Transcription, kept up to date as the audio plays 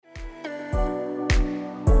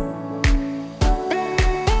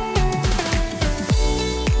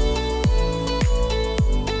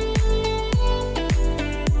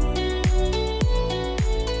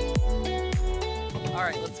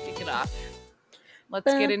Let's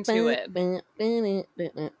get into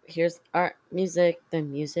it. Here's our music. The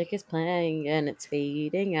music is playing and it's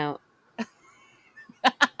fading out.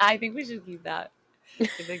 I think we should keep that. I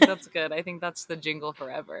think that's good. I think that's the jingle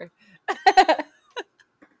forever.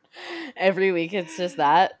 Every week it's just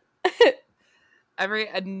that.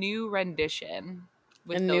 A new rendition A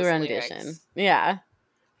with new those rendition. lyrics Yeah.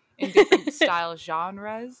 in different style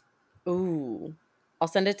genres. Ooh. I'll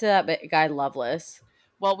send it to that guy Loveless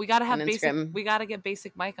Well, we gotta on have basic. Instagram. We gotta get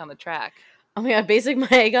Basic Mike on the track. Oh my god, Basic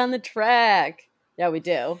Mike on the track. Yeah, we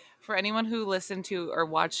do. For anyone who listened to or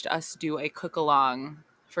watched us do a cook along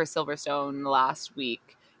for Silverstone last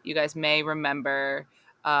week, you guys may remember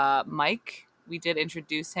Mike. We did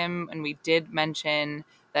introduce him, and we did mention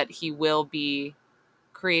that he will be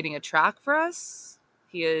creating a track for us.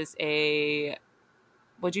 He is a,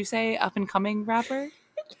 what'd you say, up and coming rapper,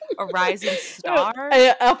 a rising star,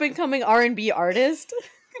 An up and coming R&B artist.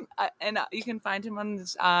 and you can find him on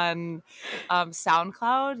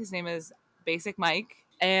SoundCloud. His name is Basic Mike,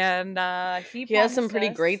 and He has some pretty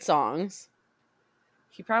great songs.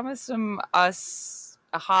 He promised us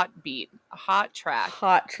a hot beat, a hot track.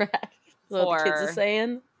 Hot track. That's what the kids are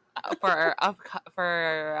saying. For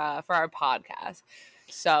our podcast.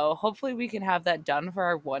 So hopefully we can have that done for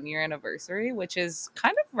our 1 year anniversary, which is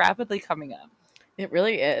kind of rapidly coming up. It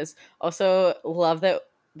really is. Also, love that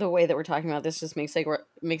the way that we're talking about this just makes it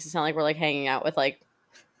sound like we're like hanging out with like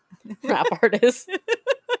rap artists.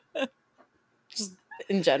 Just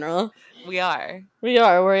in general. We are.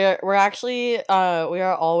 We're actually we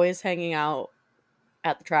are always hanging out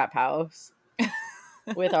at the trap house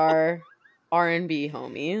with our R&B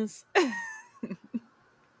homies.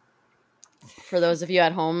 For those of you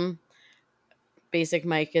at home, Basic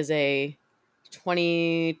Mike is a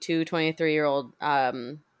 22, 23-year-old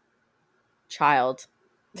child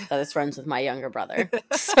that is friends with my younger brother.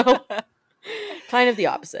 So kind of the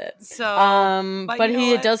opposite. So but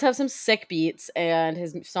he does have some sick beats and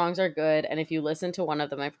his songs are good. And if you listen to one of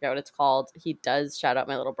them, I forget what it's called, he does shout out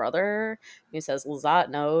my little brother. He says Lazat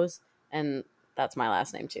knows, and that's my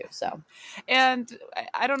last name too. So, and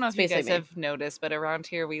I don't know if you guys me. have noticed, but around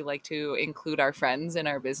here we like to include our friends in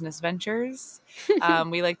our business ventures.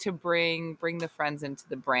 We like to bring the friends into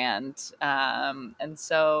the brand, and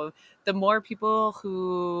so the more people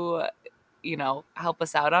who help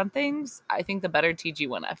us out on things, I think the better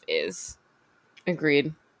TG1F is.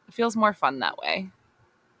 Agreed. It feels more fun that way.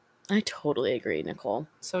 I totally agree, Nicole.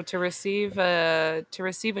 So to receive a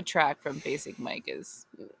track from Basic Mike is,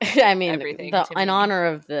 I mean, everything in honor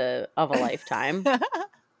of a lifetime.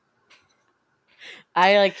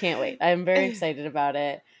 I can't wait. I'm very excited about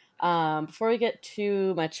it. Before we get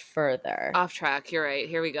too much further off track, you're right.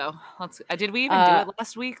 Here we go. Did we even do it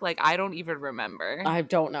last week? I don't even remember. I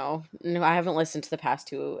don't know. No, I haven't listened to the past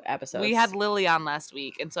 2 episodes. We had Lily on last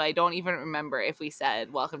week, and so I don't even remember if we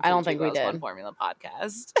said welcome to the Two Girls One Formula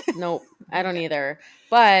podcast. Nope, I don't either.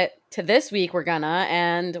 But to this week we're gonna,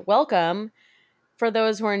 and welcome for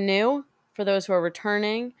those who are new, for those who are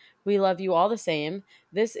returning. We love you all the same.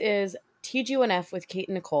 This is TG1F with Kate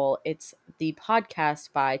and Nicole. It's the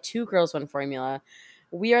podcast by Two Girls One Formula.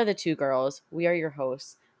 We are the two girls. We are your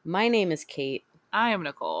hosts. My name is Kate. I am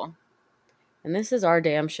Nicole. And this is our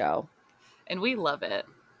damn show. And we love it.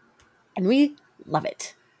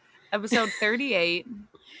 Episode 38.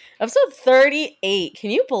 Episode 38.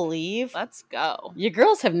 Can you believe? Let's go. You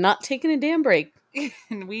girls have not taken a damn break.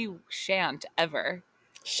 And we shan't ever.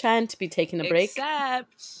 Shan't be taking a break.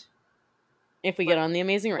 Except if we get on The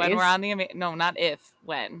Amazing Race. When we're on the no, not if,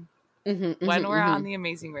 when. When we're on The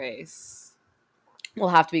Amazing Race. We'll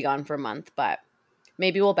have to be gone for a month, but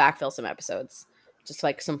maybe we'll backfill some episodes. Just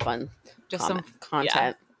like some fun some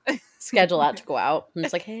content. Yeah. Schedule that to go out. And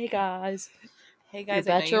it's like, hey guys. Hey guys,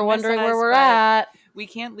 I bet you're wondering where we're at. We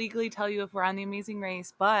can't legally tell you if we're on The Amazing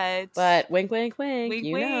Race, but wink, wink, wink.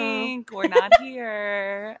 Wink, wink. We're not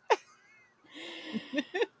here.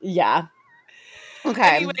 Yeah.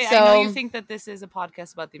 Okay. Anyway, so, I know you think that this is a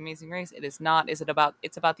podcast about The Amazing Race. It is not. It's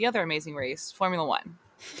about the other amazing race, Formula One.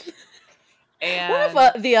 And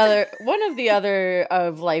one of the other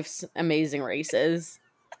of life's amazing races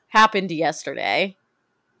happened yesterday.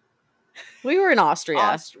 We were in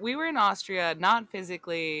Austria. We were in Austria, not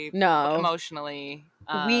physically, no, emotionally.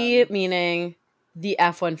 We, meaning the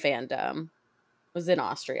F1 fandom, was in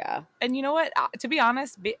Austria. And you know what? To be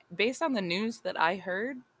honest, based on the news that I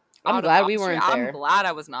heard, I'm glad we weren't there. I'm glad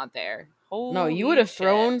I was not there. No, you would have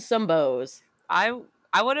thrown some bows. I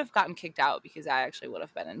would have gotten kicked out because I actually would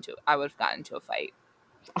have gotten into a fight.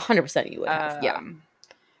 100% you would have. Yeah.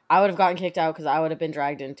 I would have gotten kicked out because I would have been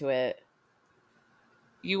dragged into it.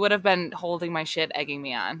 You would have been holding my shit, egging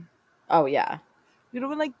me on. Oh, yeah. You'd have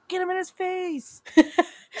been like, get him in his face.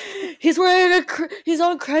 He's wearing he's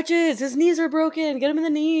on crutches. His knees are broken. Get him in the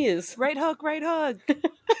knees. Right hook, right hook.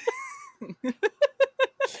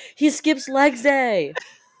 He skips legs day.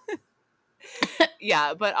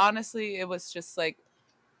 Yeah, but honestly, it was just like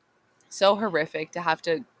so horrific to have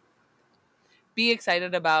to be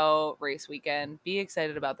excited about race weekend, be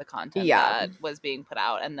excited about the content Yeah. that was being put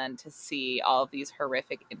out, and then to see all of these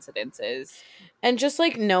horrific incidences. And just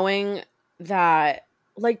like knowing that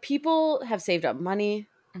like people have saved up money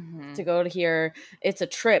to go to here. It's a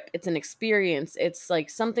trip, it's an experience, it's like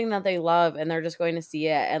something that they love and they're just going to see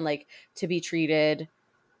it, and like to be treated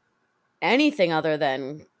anything other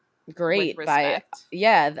than With great by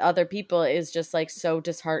respect. other people is just like so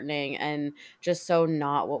disheartening and just so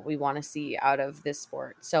not what we want to see out of this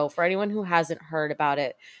sport. So for anyone who hasn't heard about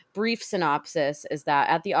it, brief synopsis is that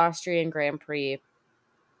at the Austrian Grand Prix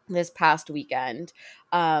this past weekend,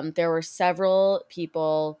 there were several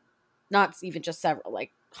people, not even just several,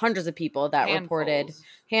 like hundreds of people that reported, Handfuls.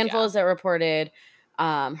 Yeah. handfuls that reported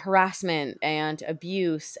harassment and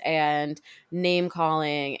abuse and name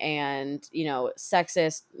calling and, you know,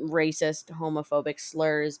 sexist, racist, homophobic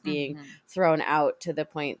slurs being Mm-hmm. thrown out to the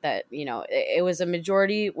point that, you know, it was a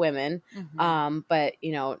majority women, Mm-hmm. but,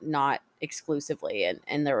 you know, not exclusively.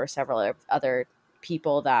 And there were several other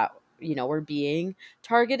people that, you know, were being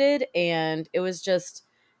targeted, and it was just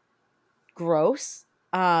gross,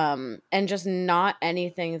 and just not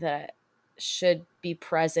anything that should be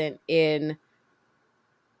present in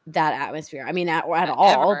that atmosphere. I mean, at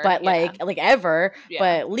all, Ever. but Yeah. like ever, Yeah.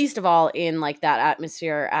 but least of all in like that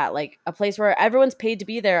atmosphere at like a place where everyone's paid to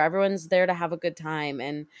be there, everyone's there to have a good time.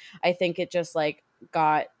 And I think it just like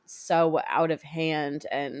got so out of hand.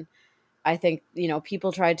 And I think, you know,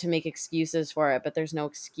 people tried to make excuses for it, but there's no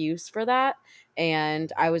excuse for that.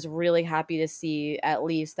 And I was really happy to see at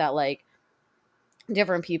least that like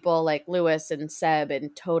different people like Lewis and Seb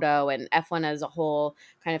and Toto and F1 as a whole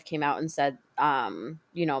kind of came out and said,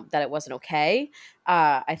 you know, that it wasn't okay.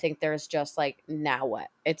 I think there's just like, now what?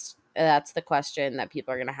 That's the question that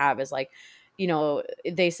people are going to have is like, you know,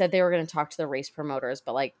 they said they were going to talk to the race promoters,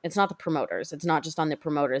 but like, it's not the promoters. It's not just on the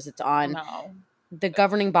promoters. It's on No. the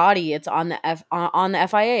governing body. It's on on the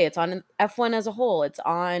FIA. It's on F1 as a whole. It's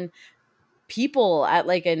on people at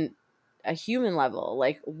like a human level.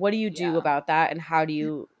 Like, what do you do Yeah. about that, and how do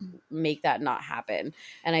you make that not happen?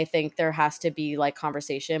 And I think there has to be like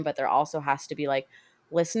conversation, but there also has to be like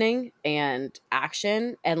listening and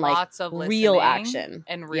action and like Lots of real listening action.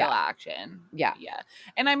 and real Yeah. action. Yeah. Yeah.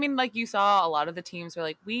 And I mean, like you saw a lot of the teams were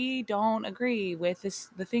like, we don't agree with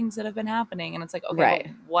the things that have been happening. And it's like, okay, but Right.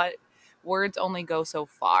 what words only go so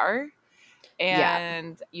far? Yeah.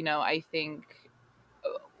 And, you know, I think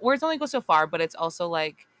words only go so far, but it's also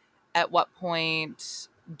like, at what point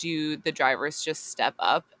do the drivers just step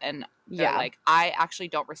up and they're Yeah. like, I actually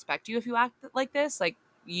don't respect you if you act like this. Like,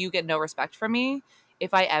 you get no respect from me.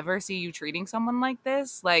 If I ever see you treating someone like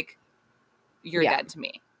this, like, you're Yeah. dead to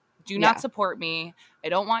me. Do not Yeah. support me. I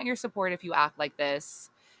don't want your support if you act like this.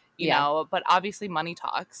 You Yeah. know, but obviously money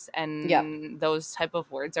talks, Yep. and those type of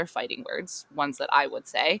words are fighting words, ones that I would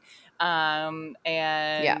say. Yeah.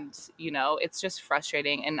 And you know, it's just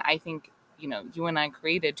frustrating. And I think, you know, you and I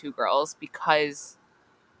created Two Girls because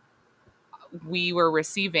we were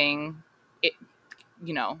receiving it,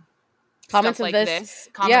 you know, Comments stuff of like this, this,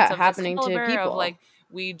 comments yeah, of this happening to caliber of people. like,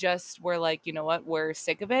 we just were like, you know what, we're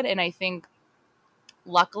sick of it. And I think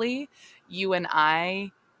luckily you and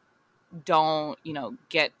I don't, you know,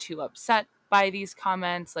 get too upset by these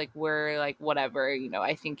comments. Like, we're like, whatever, you know,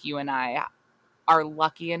 I think you and I are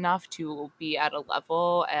lucky enough to be at a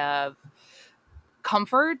level of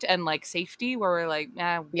comfort and like safety where we're like,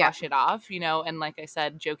 Yeah. brush it off, you know. And like I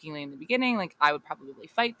said jokingly in the beginning, like, I would probably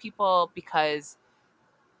fight people because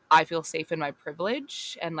I feel safe in my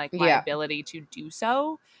privilege and like my Yeah. ability to do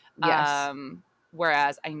so. Yes.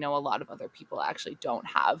 Whereas I know a lot of other people actually don't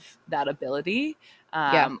have that ability,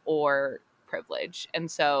 Yeah. or privilege.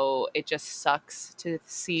 And so it just sucks to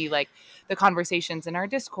see like the conversations in our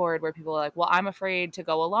Discord where people are like, well, I'm afraid to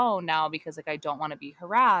go alone now because like I don't want to be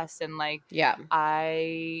harassed. And like, Yeah.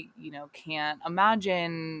 I, you know, can't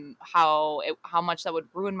imagine how much that would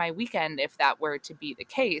ruin my weekend if that were to be the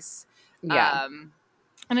case. Yeah. Um,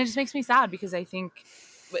 and it just makes me sad because I think,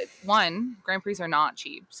 one, Grand Prix are not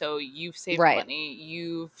cheap. So you've saved Right. money,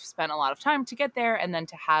 you've spent a lot of time to get there, and then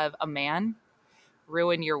to have a man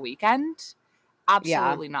ruin your weekend, Yeah.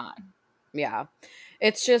 absolutely not. Yeah.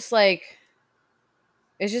 It's just like,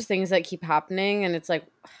 it's just things that keep happening, and it's like,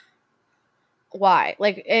 why?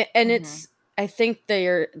 Like, and Mm-hmm. I think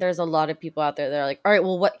there's a lot of people out there that are like, all right,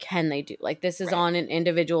 well, what can they do? Like, this is Right. on an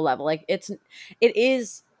individual level. Like, it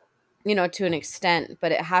is, to an extent,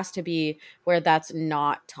 but it has to be where that's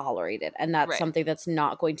not tolerated, and that's Right. something that's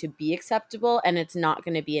not going to be acceptable, and it's not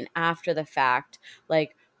going to be an after the fact,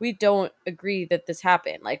 like, we don't agree that this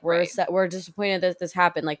happened. Like, Right. we're disappointed that this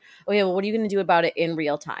happened. Like, okay, well, what are you going to do about it in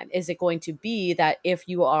real time? Is it going to be that if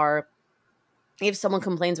someone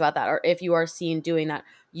complains about that, or if you are seen doing that,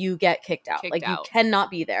 you get kicked out? Kicked Like, you out. cannot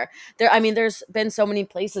be there. I mean, there's been so many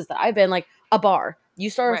places that I've been, like a bar. You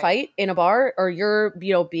start a Right. fight in a bar, or you're,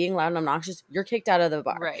 being loud and obnoxious, you're kicked out of the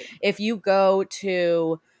bar. Right. If you go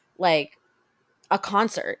to like a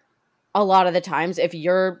concert, a lot of the times, if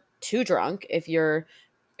you're too drunk, if you're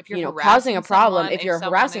If you're causing a harassing problem, someone, if if you're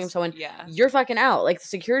someone harassing is, someone, yeah. you're fucking out. Like, the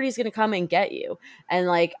security's gonna come and get you. And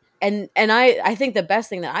like, and I think the best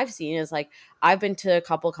thing that I've seen is, like, I've been to a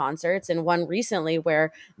couple concerts, and one recently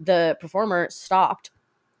where the performer stopped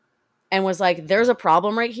and was like, there's a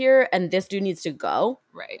problem right here, and this dude needs to go.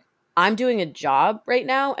 Right. I'm doing a job right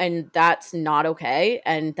now, and that's not okay,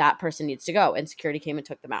 and that person needs to go. And security came and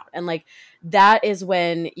took them out. And like, that is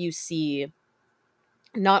when you see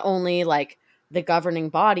not only like the governing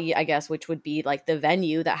body, I guess, which would be like the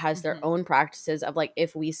venue that has their Mhm. own practices of like,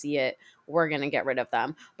 if we see it, we're going to get rid of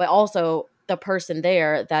them, but also the person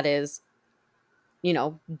there that is,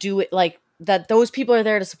 do it, like, that those people are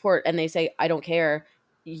there to support, and they say, I don't care,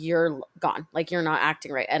 you're gone, like, you're not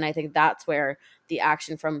acting right. And I think that's where the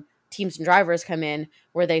action from teams and drivers come in,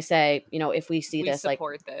 where they say, if we see We this, like,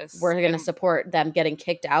 support this. we're going to And support them getting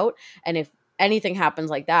kicked out. And if anything happens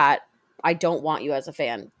like that, I don't want you as a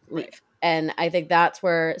fan, leave. Right. And I think that's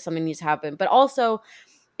where something needs to happen. But also,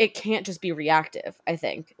 it can't just be reactive. I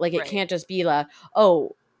think, like, it Right. can't just be like,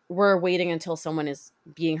 oh, we're waiting until someone is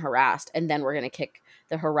being harassed and then we're going to kick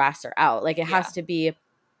the harasser out. Like, it Yeah. has to be,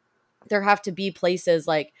 there have to be places,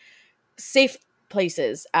 like safe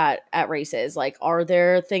places at races. Like, are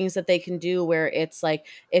there things that they can do where it's like,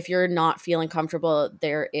 if you're not feeling comfortable,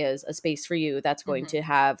 there is a space for you that's going Mhm. to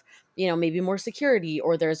have, maybe more security,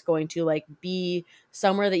 or there's going to like be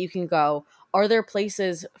somewhere that you can go. Are there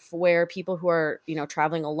places where people who are,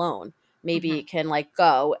 traveling alone maybe Mhm. can like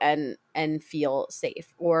go and feel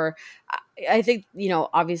safe? Or I think,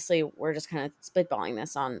 obviously we're just kind of spitballing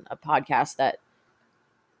this on a podcast that,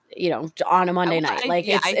 on a Monday night. Like,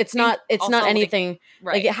 I it's think not also, like, anything,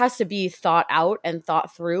 like, it right. has to be thought out and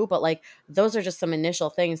thought through. But like, those are just some initial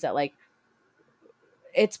things that, like,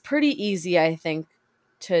 it's pretty easy, I think,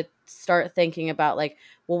 to start thinking about, like,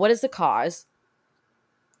 well, what is the cause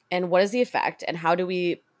and what is the effect, and how do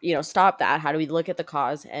we, stop that? How do we look at the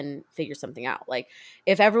cause and figure something out? Like,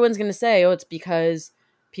 if everyone's going to say, oh, it's because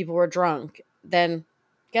people were drunk, then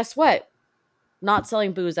guess what? Not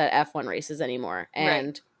selling booze at F1 races anymore. Right.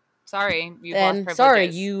 And Sorry, you've lost then, sorry,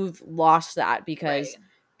 privileges. you've lost that, Right. because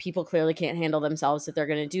people clearly can't handle themselves if they're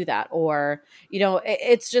going to do that. Or,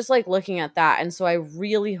 it's just like looking at that. And so I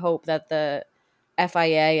really hope that the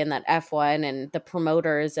FIA and that F1 and the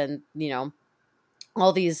promoters and,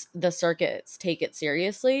 all the circuits take it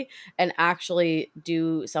seriously and actually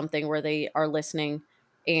do something where they are listening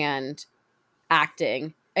and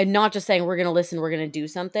acting, and not just saying, we're going to listen, we're going to do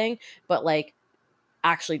something, but like,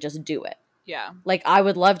 actually just do it. Yeah. Like, I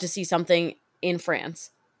would love to see something in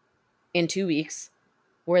France in 2 weeks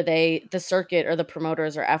where the circuit or the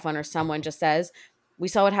promoters or F1 or someone just says, we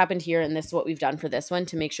saw what happened here, and this is what we've done for this one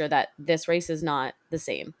to make sure that this race is not the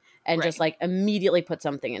same, and just Right. like immediately put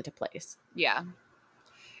something into place. Yeah.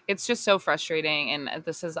 It's just so frustrating, and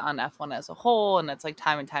this is on F1 as a whole, and it's like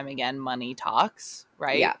time and time again, money talks,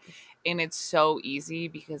 right? Yeah. And it's so easy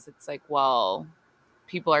because it's like, well,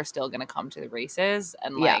 people are still going to come to the races,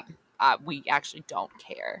 and Yeah. like, we actually don't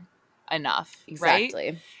care enough, right?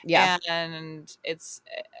 Exactly. Yeah. And it's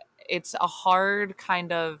a hard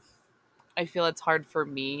kind of, I feel it's hard for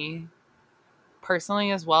me personally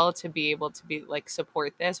as well to be able to be like,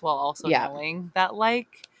 support this while also Yeah. knowing that,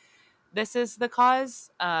 like, this is the cause.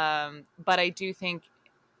 But I do think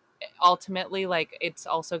ultimately, like, it's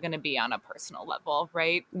also going to be on a personal level,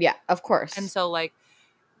 right? Yeah, of And course. so, like,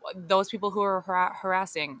 those people who are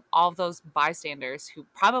harassing, all of those bystanders who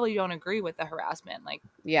probably don't agree with the harassment, like,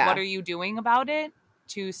 what Yeah. are you doing about it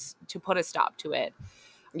to put a stop to it?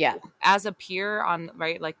 Yeah. As a peer on,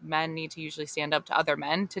 right, like, men need to usually stand up to other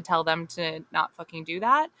men to tell them to not fucking do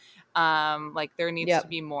that. Like, there needs to Yep.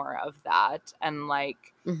 be more of that. And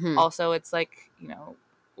like, Mm-hmm. also, it's like,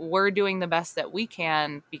 we're doing the best that we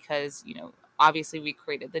can because, obviously we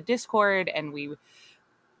created the Discord, and we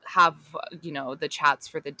have, the chats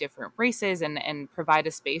for the different races, and provide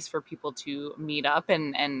a space for people to meet up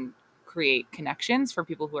and create connections for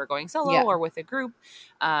people who are going solo Yeah. or with a group,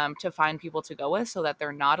 to find people to go with so that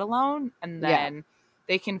they're not alone, and Yeah. then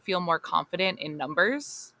they can feel more confident in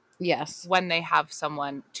numbers Yes. when they have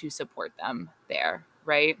someone to support them there,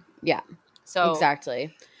 right? Yeah. So,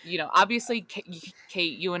 Exactly. obviously,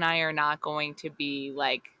 Kate, you and I are not going to be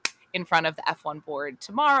like in front of the F1 board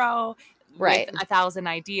tomorrow with Right. 1,000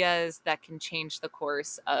 ideas that can change the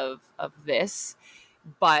course of this.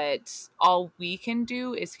 But all we can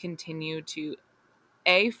do is continue to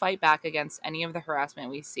fight back against any of the harassment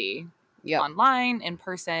we see Yep. online, in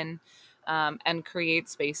person, and create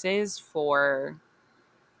spaces for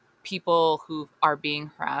people who are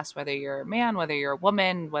being harassed, whether you're a man, whether you're a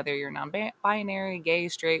woman, whether you're non-binary, gay,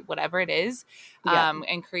 straight, whatever it is, Yep.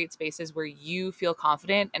 and create spaces where you feel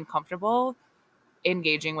confident and comfortable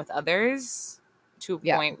engaging with others to a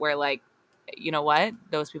Yep. point where, like, you know what,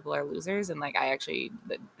 those people are losers, and like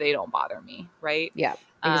they don't bother me, right? Yep.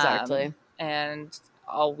 um Exactly. and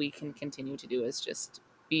all we can continue to do is just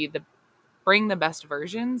bring the best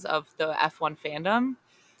versions of the F1 fandom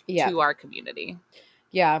Yep. to our community.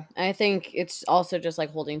 Yeah. And I think it's also just like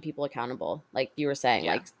holding people accountable. Like you were saying,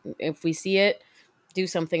 Yeah. like if we see it, do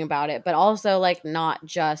something about it, but also like not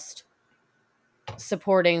just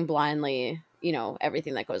supporting blindly,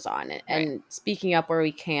 everything that goes on, Right. and speaking up where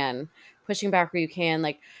we can, pushing back where you can.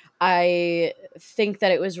 Like I think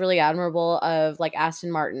that it was really admirable of like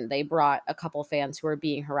Aston Martin. They brought a couple fans who were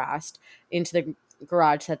being harassed into the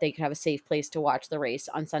garage so that they could have a safe place to watch the race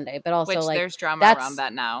on Sunday. But also Which like there's drama around that's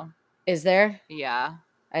that now. is there? Yeah.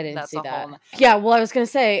 I didn't That's see a that. whole Yeah, well, I was gonna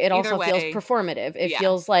say it either also feels way. performative. It Yeah.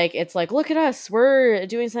 feels like it's like, look at us, we're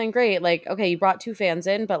doing something great. Like, okay, you brought two fans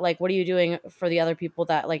in, but like, what are you doing for the other people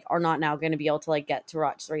that like are not now going to be able to like get to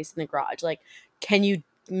watch the race in the garage? Like, can you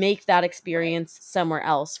make that experience somewhere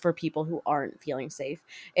else for people who aren't feeling safe?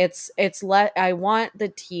 I want the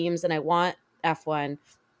teams and I want F1.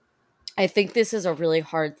 I think this is a really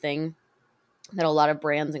hard thing that a lot of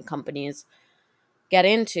brands and companies get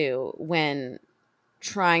into when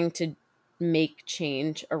trying to make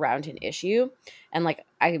change around an issue. And like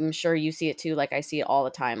I'm sure you see it too, like I see it all the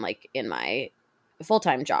time, like in my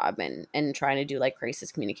full-time job and trying to do like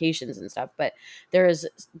crisis communications and stuff. But there's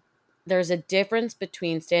there's a difference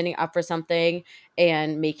between standing up for something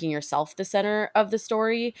and making yourself the center of the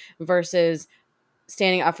story versus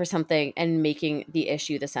standing up for something and making the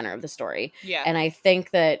issue the center of the story. Yeah. And I think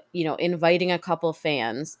that, inviting a couple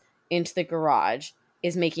fans into the garage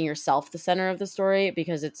is making yourself the center of the story,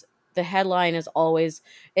 because it's the headline is always,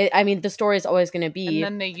 I mean, the story is always going to And be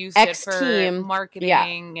then they used it X for team. Yeah.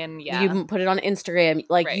 marketing and yeah. You put it on Instagram.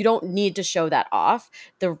 Like, you Right. don't need to show that off.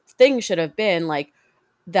 The thing should have been like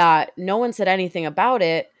that no one said anything about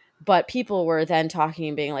it, but people were then talking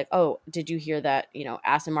and being like, oh, did you hear that,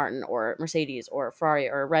 Aston Martin or Mercedes or Ferrari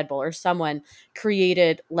or Red Bull or someone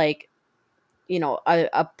created like,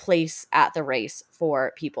 a place at the race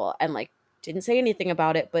for people, and like didn't say anything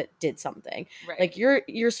about it, but did something. Right. Like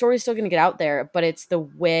your story's still going to get out there, but it's the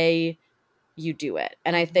way you do it.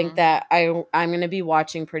 And I think Mm-hmm. that I'm going to be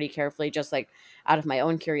watching pretty carefully, just like out of my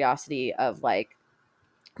own curiosity of like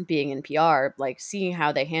being in PR, like seeing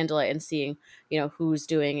how they handle it and seeing, who's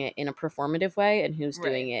doing it in a performative way and who's Right.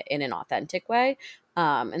 doing it in an authentic way.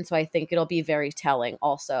 And so I think it'll be very telling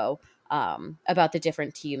also about the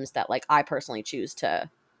different teams that like I personally choose to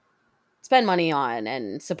spend money on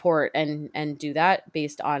and support and do that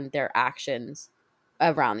based on their actions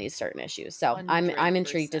around these certain issues. So I'm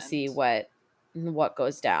intrigued to see 100%. what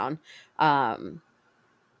goes down. Um,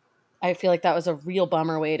 I feel like that was a real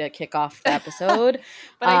bummer way to kick off the episode.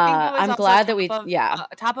 But I think it was I'm also glad that yeah,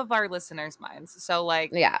 top of our listeners' minds. So like,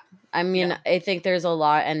 yeah. I mean, I think there's a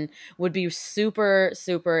lot, and would be super,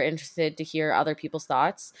 super interested to hear other people's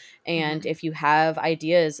thoughts. And mhm. if you have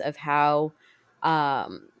ideas of how,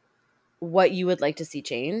 um, what you would like to see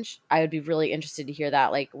change, I would be really interested to hear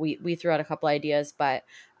that. Like we threw out a couple ideas, but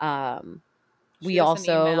we Shoot us an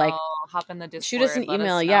also email, like hop in the shoot us Discord, an let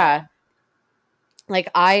email. us Yeah, know. like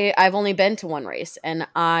I've only been to one race, and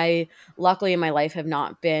I luckily in my life have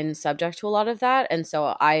not been subject to a lot of that, and so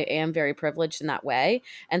I am very privileged in that way.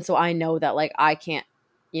 And so I know that like I can't,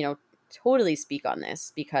 you know totally speak on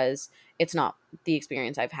this because it's not the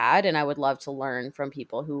experience I've had, and I would love to learn from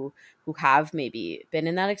people who have maybe been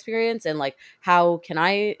in that experience, and like how can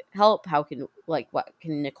I help, how can like what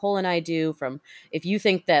can Nicole and I do. From if you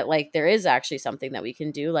think that like there is actually something that we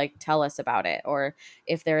can do, like tell us about it, or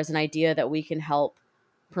if there is an idea that we can help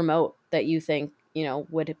promote that you think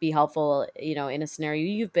would be helpful in a scenario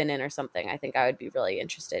you've been in or something. I think I would be really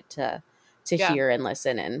interested to Yeah. hear and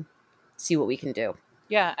listen and see what we can do.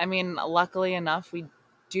 Yeah. I mean, luckily enough, we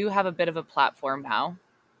do have a bit of a platform now.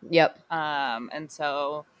 Yep. And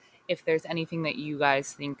so if there's anything that you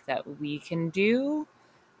guys think that we can do,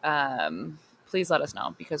 please let us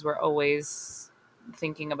know, because we're always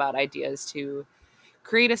thinking about ideas to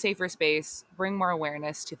create a safer space, bring more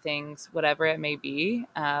awareness to things, whatever it may be.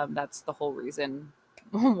 That's the whole reason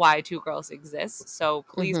why Two Girls exists. So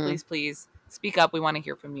please, Mm-hmm. please, please speak up. We want to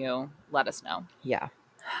hear from you. Let us know. Yeah.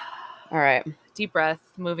 All right. Deep breath.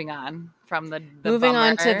 Moving on from the Moving bummer.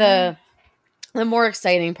 on to the more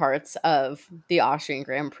exciting parts of the Austrian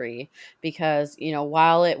Grand Prix, because, you know,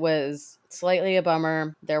 while it was slightly a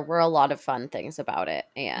bummer, there were a lot of fun things about it.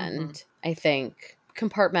 And I think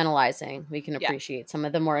compartmentalizing, we can Yeah. appreciate some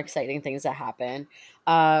of the more exciting things that happen.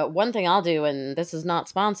 One thing I'll do, and this is not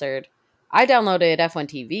sponsored, I downloaded F1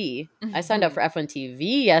 TV. I signed up for F1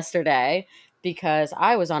 TV yesterday because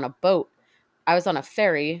I was on a boat. I was on a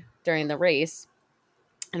ferry during the race,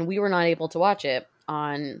 and we were not able to watch it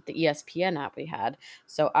on the ESPN app we had.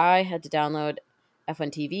 So I had to download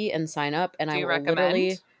F1 TV and sign up, and Do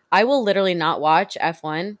you I will literally not watch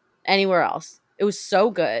F1 anywhere else. It was so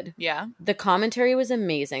good. Yeah. The commentary was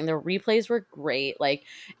amazing. The replays were great. Like,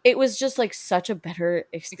 it was just like such a better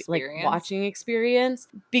like Experience. watching experience,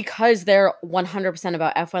 because they're 100%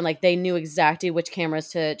 about F1. Like, they knew exactly which cameras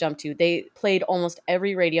to jump to. They played almost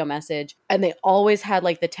every radio message, and they always had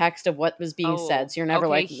like the text of what was being said. So you're never Okay,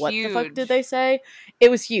 like, what the fuck did huge. they say? It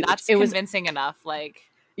was huge. That's It was, convincing enough. Like,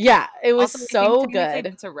 yeah, it was also, I think so technically good.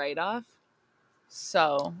 that's a write-off.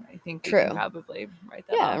 So I think we can True. probably write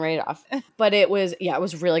that Yeah, off. right off. But it was, yeah, it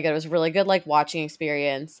was really good. It was really good, like, watching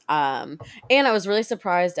experience. And I was really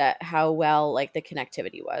surprised at how well, like, the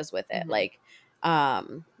connectivity was with it. Mhm. Like,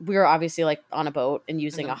 we were obviously like on a boat and In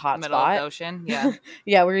using a the middle of the hotspot. ocean. Yeah.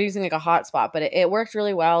 Yeah, we were using like a hotspot, but it worked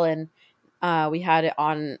really well. And we had it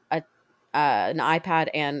on an iPad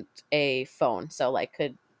and a phone, so like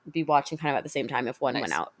could be watching kind of at the same time. If one went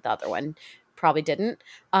Nice. out, the other one probably didn't.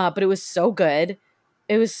 But it was so good.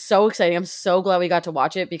 It was so exciting. I'm so glad we got to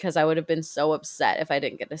watch it, because I would have been so upset if I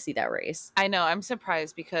didn't get to see that race. I know. I'm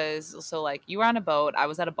surprised because so like you were on a boat, I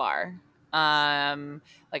was at a bar.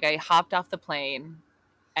 Like I hopped off the plane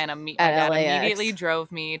and my At dad immediately LAX.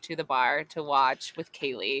 drove me to the bar to watch with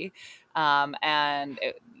Kaylee. And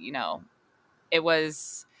it, it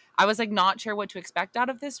was I was like not sure what to expect out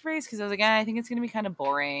of this race, because I was like, I think it's gonna be kind of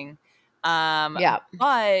boring. Yeah.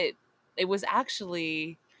 But it was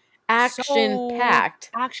actually Action so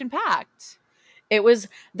packed. action packed. It was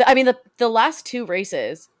I mean, the last two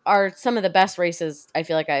races are some of the best races I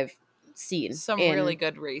feel like I've seen Some really in.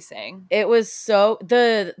 good racing. It was so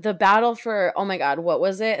the battle for, oh my god, what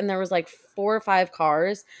was it? And there was like 4 or 5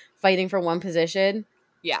 cars fighting for one position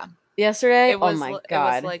Yeah. yesterday. Oh my It was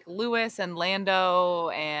god. like Lewis and Lando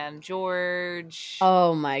and George.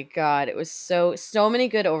 Oh my god. It was so many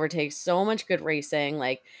good overtakes, so much good racing.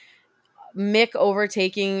 Like, Mick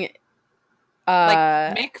overtaking Like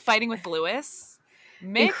uh Mick fighting with Lewis.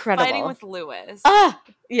 Mick fighting incredible. with Lewis. Ah,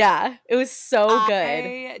 yeah. It was so good.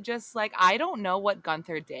 I just like I don't know what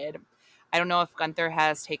Gunther did. I don't know if Gunther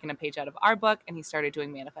has taken a page out of our book and he started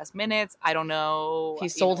doing manifest minutes. I don't know, He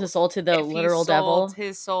sold his soul to the if he literal sold devil.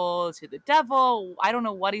 his soul to the devil. I don't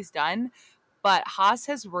know what he's done, but Haas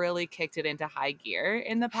has really kicked it into high gear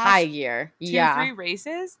in the High past gear. 2-3 Yeah.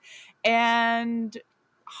 races. And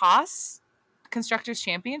Haas Constructors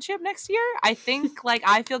Championship next year, I think like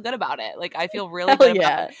I feel good about it. Like I feel really Hell good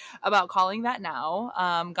yeah. about calling that now.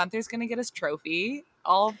 Gunther's gonna get his trophy.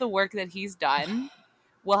 All of the work that he's done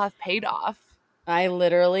will have paid off. I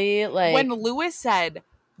literally When like, Lewis said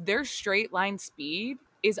their straight line speed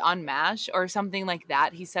is unmatched or something like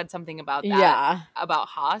that, he said something about that yeah. about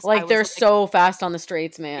Haas. I Like, was they're like, so fast on the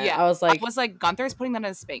straights, man. yeah. I was I like, was like, Gunther's putting that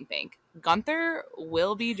in a spank bank. Gunther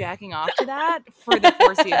will be jacking off to that for the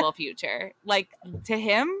foreseeable future. Like, to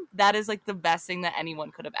him, that is like the best thing that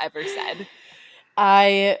anyone could have ever said.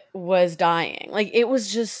 I was dying. Like, it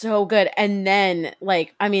was just so good. And then,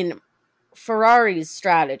 like, I mean, Ferrari's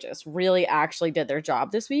strategists really actually did their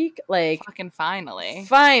job this week. Like, Fucking finally.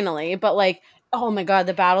 finally. But, like, oh my god,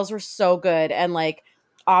 the battles were so good. And, like,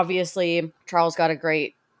 obviously Charles got a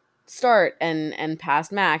great start and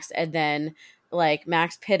passed Max, and then like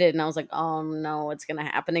Max pitted, and I was like, oh no, it's gonna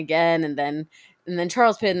happen again. And then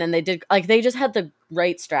Charles pitted, and then they just had the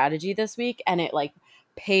right strategy this week, and it like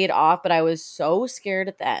paid off. But I was so scared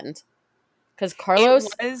at the end because It Carlos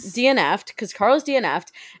was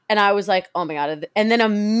DNF'd, and I was like, oh my god. And then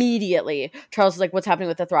immediately Charles was like, what's happening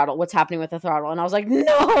with the throttle, what's happening with the throttle? And I was like,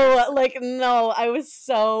 no, like, no. I was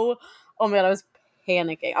so, oh my god, I was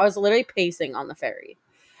panicking. I was literally pacing on the ferry.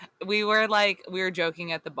 we were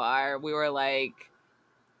joking at the bar. We were like,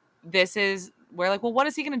 this is we're like, well, what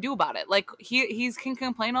is he gonna do about it? Like he can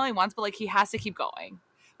complain all he wants, but like he has to keep going.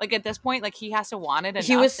 Like at this point, like he has to want it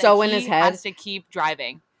He enough was that so in his he head. has to keep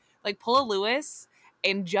driving. Like pull a Lewis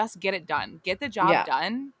and just get it done. Get the job Yeah.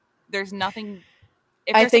 done. There's nothing.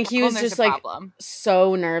 If I there's a think he problem, was there's a just like problem.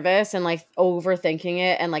 so nervous and like overthinking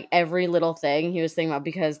it, and like every little thing he was thinking about,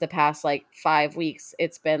 because the past like 5 weeks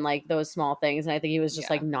it's been like those small things, and I think he was just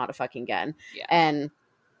Yeah. like not a fucking gun. Yeah. And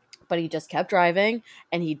but he just kept driving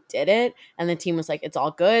and he did it, and the team was like, it's all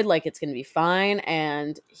good, like it's gonna be fine,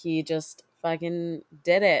 and he just fucking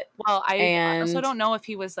did it. Well, I also And don't know if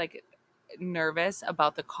he was like nervous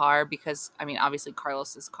about the car because I mean, obviously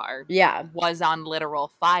Carlos's car yeah, was on literal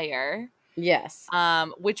fire, yes,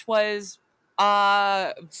 which was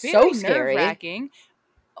so very nerve scary. wracking.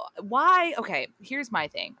 Why? Okay, here's my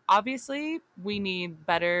thing. Obviously, we need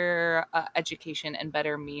better education and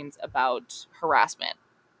better means about harassment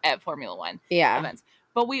at Formula One Yeah, events,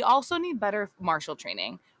 but we also need better marshal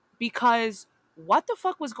training because what the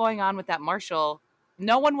fuck was going on with that marshal?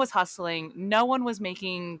 No one was hustling. No one was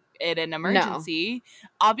making it an no, emergency.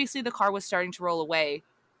 Obviously, the car was starting to roll away.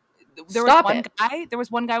 stop it. There was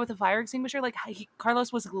one guy with a fire extinguisher. Like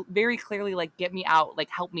Carlos was very clearly like, "Get me out! Like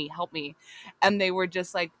help me, help me!" And they were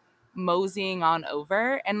just like moseying on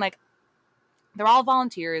over, and like they're all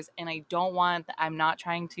volunteers. And I don't want. I'm not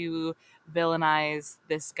trying to villainize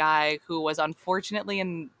this guy who was unfortunately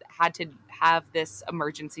and had to have this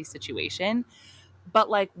emergency situation. But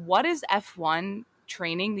like, what is F1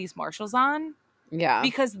 training these marshals on? Yeah,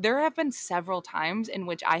 Because there have been several times in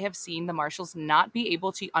which I have seen the marshals not be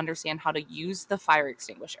able to understand how to use the fire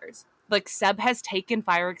extinguishers. Like Seb has taken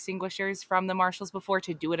fire extinguishers from the marshals before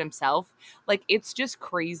to do it himself. Like it's just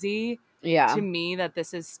crazy yeah, to me that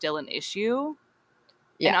this is still an issue. And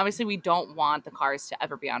yeah, obviously we don't want the cars to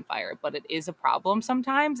ever be on fire, but it is a problem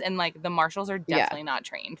sometimes and like the marshals are yeah. definitely not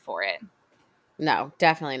trained for it. No,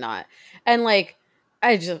 definitely not. And like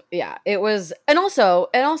I just, yeah, it was, and also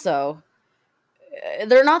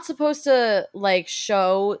they're not supposed to like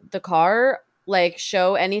show the car, like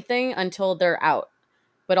show anything until they're out.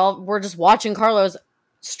 But all we're just watching Carlos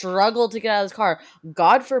struggle to get out of his car.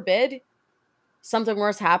 God forbid something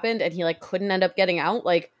worse happened and he like couldn't end up getting out.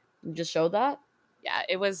 Like you just showed that. Yeah,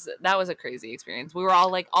 that was a crazy experience. We were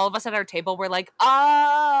all like all of us at our table were like,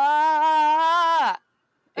 ah,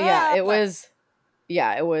 Yeah, ah. it was.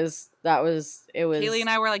 Yeah, it was. That was. It Kaylee was and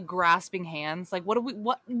I were like grasping hands. Like, what do we,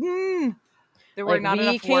 what? There were like not we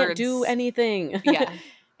enough can't do words. anything. Yeah.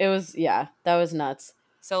 It was. Yeah, that was nuts.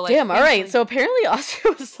 So, like, Damn. All right. thankfully, So apparently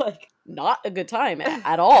Austria was like not a good time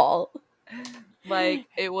at all. like,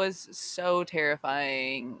 it was so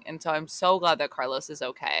terrifying. And so I'm so glad that Carlos is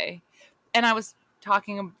okay. And I was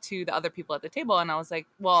talking to the other people at the table and I was like,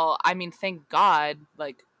 well, I mean, thank God,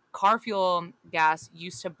 like, car fuel gas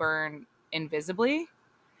used to burn invisibly.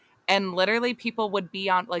 And literally people would be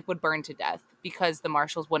on, like, would burn to death because the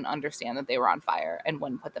marshals wouldn't understand that they were on fire and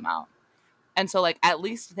wouldn't put them out. And so like at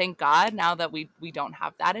least thank God now that we don't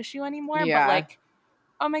have that issue anymore. But Yeah. like,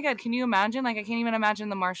 oh my God, can you imagine? Like I can't even imagine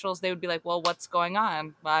the marshals. They would be like, well, what's going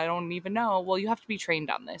on? Well, I don't even know. Well, you have to be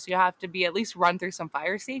trained on this. You have to be at least run through some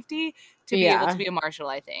fire safety to be able to Yeah. be a marshal,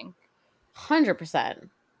 I think. 100%.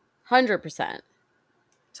 100%.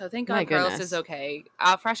 So thank My God Carlos is goodness. okay.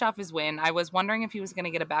 Fresh off his win, I was wondering if he was going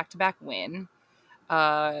to get a back-to-back win.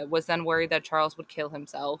 Was then worried that Charles would kill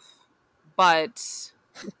himself. But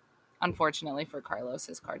unfortunately for Carlos,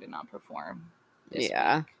 his car did not perform this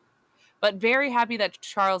Yeah. week. But very happy that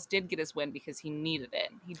Charles did get his win because he needed it.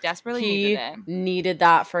 He desperately needed He it. needed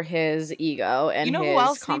that for his ego and You know who his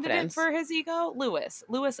else needed it confidence. for his ego? Lewis.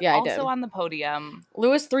 Lewis Yeah, I also did. on the podium.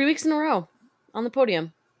 Lewis 3 weeks in a row on the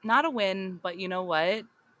podium. Not a win, but you know what?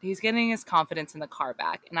 He's getting his confidence in the car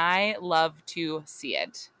back, and I love to see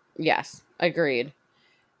it. Yes, agreed.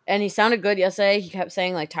 And he sounded good yesterday. He kept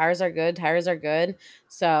saying like tires are good, tires are good.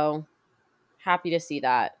 So happy to see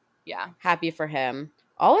that. Yeah. Happy for him.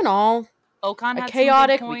 All in all, Ocon a had some good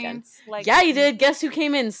chaotic weekend. points. Like Yeah, you did. Guess who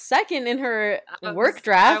came in second in her work I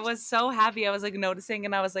draft? was so happy. I was like noticing,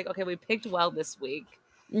 and I was like, okay, we picked well this week.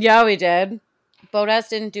 Yeah, we did. Bodas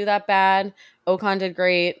didn't do that bad. Ocon did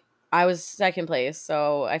great. I was second place,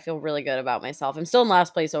 so I feel really good about myself. I'm still in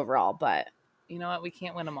last place overall, but You know what? We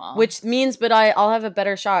can't win them all. which means, but I'll have a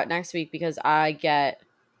better shot next week because I get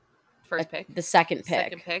first pick, the second pick.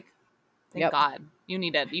 Second pick. Thank God. You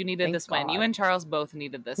needed Thank this win. God. You and Charles both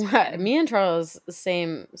needed this win. Me and Charles,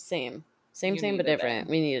 same, but different.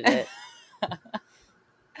 We needed it.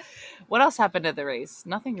 What else happened at the race?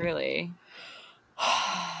 Nothing really.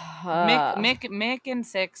 Mick in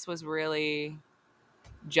 6 was really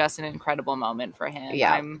just an incredible moment for him.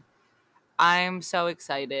 Yeah. I'm so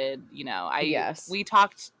excited. Yes. We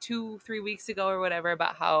talked 2-3 weeks ago or whatever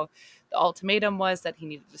about how the ultimatum was that he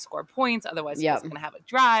needed to score points, otherwise he Yep. wasn't going to have a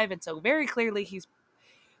drive. And so very clearly he's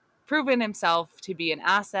proven himself to be an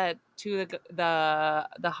asset to the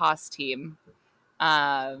Haas team.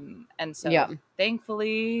 And so Yep.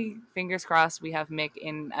 thankfully, fingers crossed, we have Mick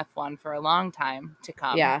in F1 for a long time to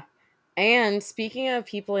come. Yeah. And speaking of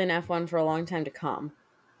people in F1 for a long time to come,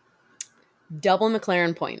 double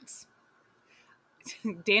McLaren points.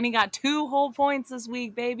 Danny got 2 whole points this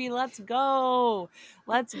week, baby. Let's go.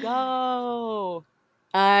 Let's go.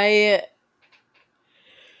 I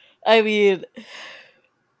mean,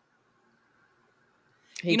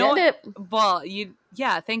 he did it. Well,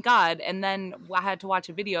 thank God. And then I had to watch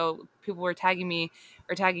a video. People were tagging me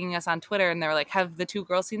or tagging us on Twitter, and they were like, have the 2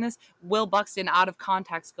 girls seen this? Will Buxton out of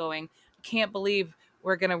context going, can't believe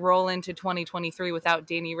we're going to roll into 2023 without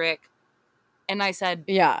Danny Rick. And I said,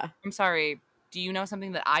 Yeah. I'm sorry. Do you know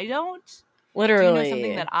something that I don't? Literally. Do you know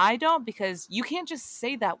something that I don't? Because you can't just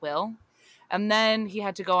say that, Will. And then he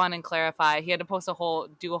had to go on and clarify. He had to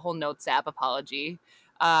do a whole Notes app apology,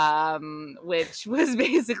 which was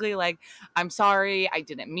basically like, I'm sorry, I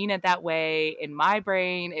didn't mean it that way. In my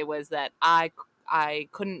brain, it was that I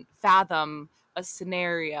couldn't fathom a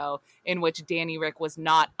scenario in which Danny Rick was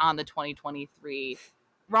not on the 2023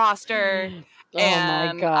 roster. Oh my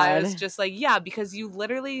And God. I was just like, yeah, because you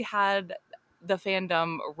literally had the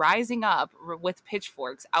fandom rising up with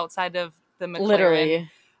pitchforks outside of the McLaren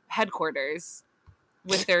Literally. headquarters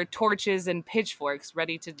with their torches and pitchforks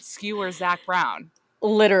ready to skewer Zach Brown.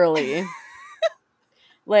 Literally.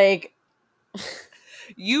 Like,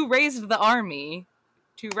 you raised the army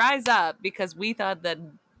to rise up because we thought that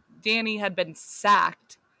Danny had been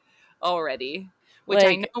sacked already, which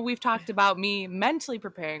I know we've talked about me mentally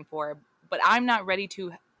preparing for, but I'm not ready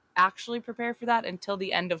to actually prepare for that until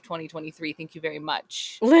the end of 2023. Thank you very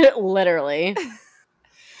much. Literally.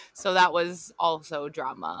 So that was also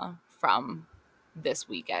drama from this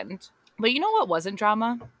weekend. But you know what wasn't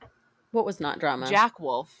drama? What was not drama? Jack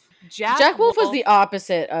Wolf. Jack Wolf was the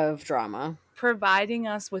opposite of drama. Providing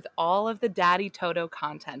us with all of the Daddy Toto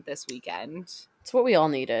content this weekend. It's what we all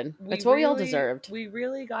needed. It's what we all deserved. We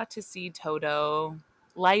really got to see Toto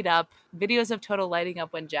light up. Videos of Toto lighting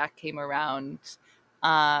up when Jack came around.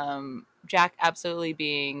 Jack absolutely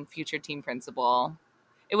being future team principal.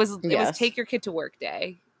 It was take your kid to work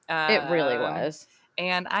day. It really was.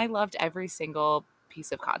 And I loved every single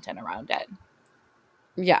piece of content around it.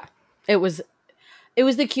 Yeah. It was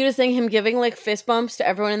the cutest thing, him giving like fist bumps to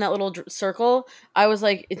everyone in that little circle. I was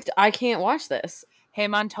like, I can't watch this.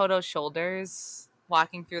 Him on Toto's shoulders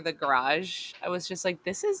walking through the garage. I was just like,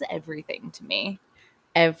 this is everything to me.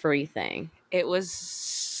 Everything. It was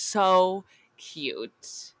so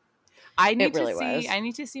cute. I need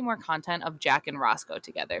to see more content of Jack and Roscoe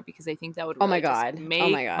together because I think that would really just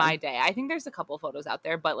make my day. I think there's a couple photos out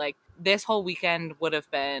there, but like this whole weekend would have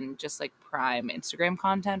been just like prime Instagram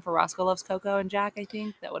content for Roscoe Loves Coco and Jack. I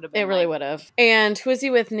think that would have been. It really would have. And who is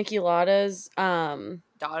he with? Niki Lauda's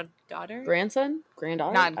daughter, grandson,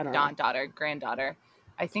 granddaughter, not daughter, granddaughter.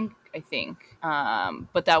 I think.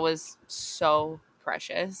 But that was so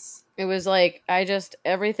precious. It was like,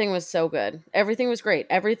 everything was so good. Everything was great.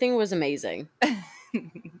 Everything was amazing.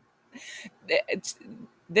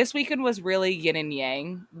 This weekend was really yin and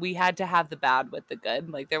yang. We had to have the bad with the good.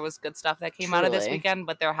 Like there was good stuff that came out of this weekend,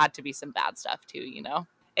 but there had to be some bad stuff too, you know?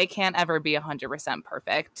 It can't ever be 100%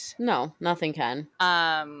 perfect. No, nothing can.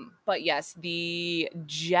 But yes, the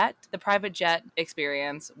private jet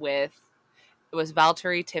experience it was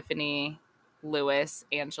Valtteri, Tiffany, Lewis,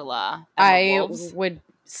 Angela. I would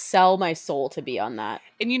sell my soul to be on that.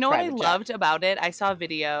 And you know what I loved about it? I saw a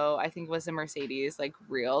video, I think it was a Mercedes like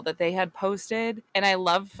reel that they had posted, and I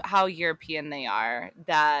love how European they are,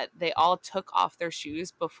 that they all took off their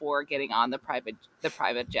shoes before getting on the private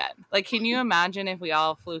jet. Like, can you imagine if we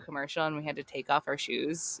all flew commercial and we had to take off our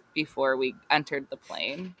shoes before we entered the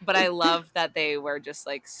plane? But I love that they were just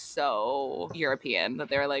like so European, that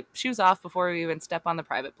they were like shoes off before we even step on the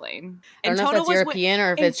private plane. And I don't know if that's European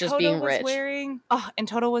or if it's just being rich. And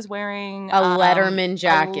Toto was wearing a Letterman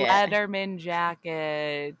jacket. A Letterman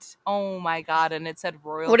jacket. Oh my God. And it said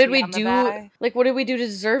royalty. What did we do? Like, what did we do to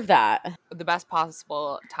deserve that? The best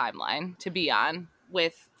possible timeline to be on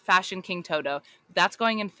with Fashion King Toto. That's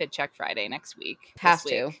going in Fit Check Friday next week. Has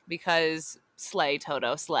to. Because slay,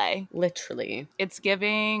 Toto, slay. Literally. It's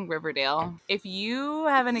giving Riverdale. If you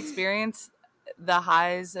haven't experienced the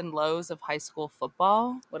highs and lows of high school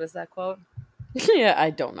football, what is that quote? Yeah,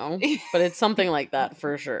 I don't know, but it's something like that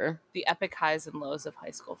for sure. The epic highs and lows of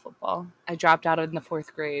high school football. I dropped out in the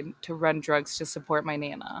 4th grade to run drugs to support my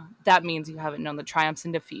nana. That means you haven't known the triumphs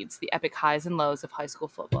and defeats, the epic highs and lows of high school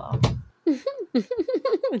football.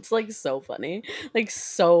 It's like so funny, like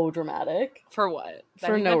so dramatic For what?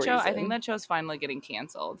 for no reason. I think that show's finally getting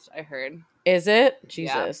canceled. I heard. Is it? Yeah,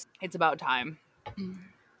 Jesus. it's about time.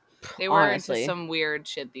 They were Honestly. into some weird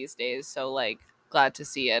shit these days, so like glad to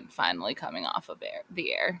see it finally coming off of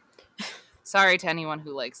the air. Sorry to anyone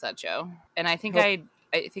who likes that show, and I think Hope-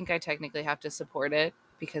 I think I technically have to support it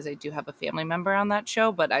because I do have a family member on that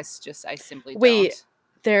show, but I simply Wait. don't.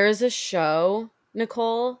 There's a show,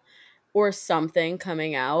 Nicole, or something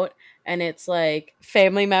coming out, and it's like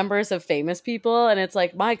family members of famous people, and it's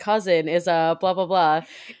like my cousin is a blah blah blah.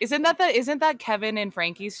 Isn't that Kevin and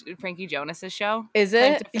Frankie Jonas's show? Is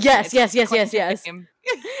Claim it? to Fame. Yes, It's yes, yes, Claim yes, to yes. Fame.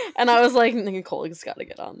 And I was like, Nicole's got to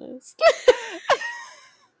get on this.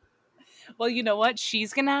 Well, you know what?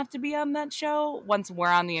 She's gonna have to be on that show once we're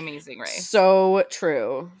on The Amazing Race. So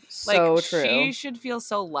true. So Like, true. she should feel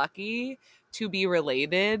so lucky to be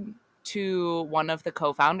related to one of the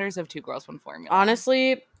co-founders of Two Girls One Formula.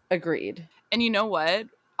 Honestly, agreed. And you know what?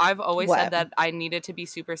 I've always What? said that I needed to be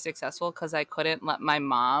super successful because I couldn't let my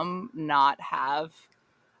mom not have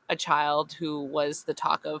a child who was the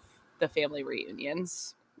talk of the family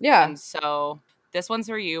reunions. Yeah. And so this one's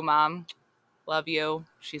for you, Mom. Love you.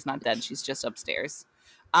 She's not dead. She's just upstairs.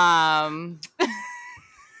 I'm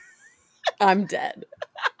dead.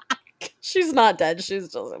 She's not dead.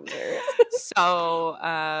 She's just upstairs. So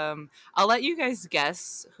I'll let you guys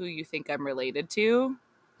guess who you think I'm related to.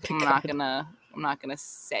 I'm not gonna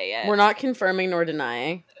say it. We're not confirming nor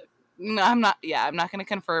denying. No, I'm not. Yeah, I'm not gonna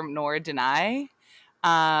confirm nor deny.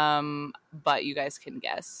 But you guys can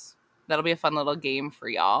guess. That'll be a fun little game for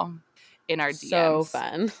y'all in our DMs. So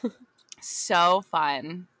fun. So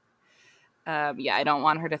fun. Yeah, I don't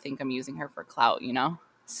want her to think I'm using her for clout, you know?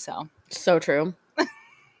 So true.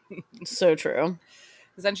 So true.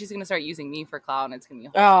 Because then she's going to start using me for clout and it's going to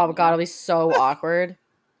be Oh, God, it'll be so awkward.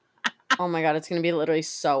 Oh, my God, it's going to be literally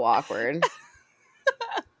so awkward.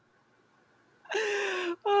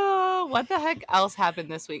 Oh, what the heck else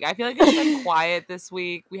happened this week? I feel like it's been quiet this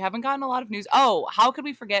week. We haven't gotten a lot of news. Oh, how could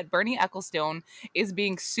we forget? Bernie Ecclestone is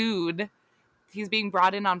being sued. He's being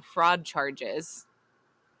brought in on fraud charges,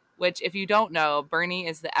 which, if you don't know, Bernie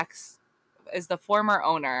is the former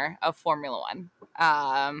owner of Formula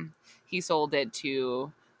One. He sold it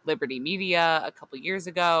to Liberty Media a couple years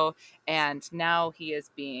ago, and now he has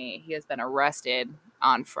been arrested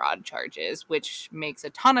on fraud charges, which makes a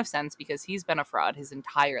ton of sense because he's been a fraud his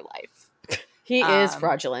entire life. He is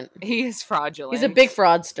fraudulent. He is fraudulent. He's a big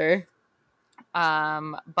fraudster.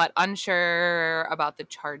 But unsure about the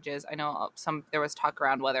charges. I know there was talk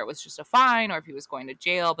around whether it was just a fine or if he was going to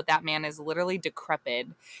jail, but that man is literally decrepit.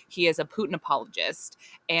 He is a Putin apologist,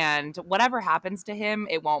 and whatever happens to him,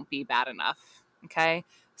 it won't be bad enough. Okay?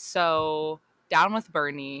 So down with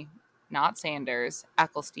Bernie, not Sanders,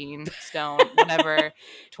 Ecclestone, Stone, whatever.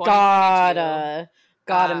 Gotta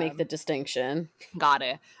make the distinction. Got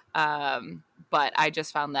it. But I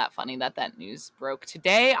just found that funny that news broke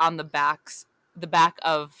today on the back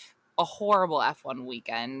of a horrible F1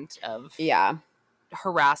 weekend of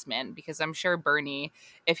harassment, because I'm sure Bernie,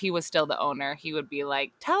 if he was still the owner, he would be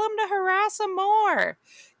like, tell him to harass him more,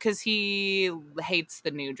 because he hates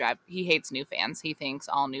the new drive. He hates new fans. He thinks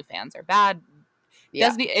all new fans are bad. Yeah.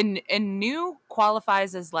 Doesn't he? And new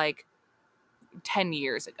qualifies as like 10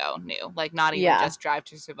 years ago new, like not even just Drive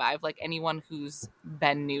to Survive, like anyone who's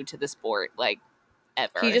been new to the sport, like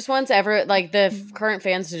ever. He just wants the current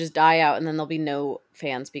fans to just die out, and then there'll be no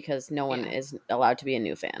fans because no one is allowed to be a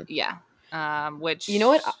new fan. Yeah. Which, you know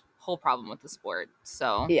what, whole problem with the sport.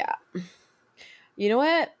 So yeah, you know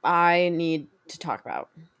what I need to talk about?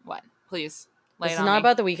 What? Please. It's not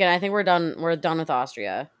about the weekend. I think we're done with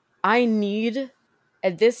Austria. I need,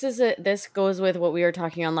 and this goes with what we were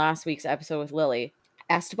talking on last week's episode with Lily.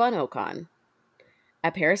 Esteban Ocon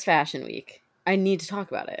at Paris Fashion Week. I need to talk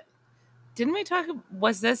about it. Didn't we talk?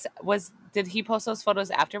 Did he post those photos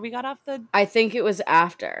after we got off the? I think it was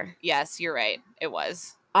after. Yes, you're right. It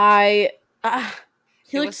was.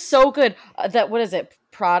 He looked so good. What is it?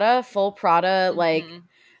 Prada, full Prada, like.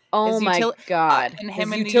 Oh my God! And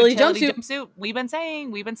him in the utility jumpsuit. We've been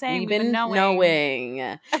saying. We've been knowing.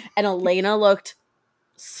 And Elena looked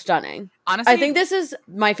stunning. Honestly, I think this is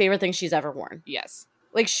my favorite thing she's ever worn. Yes.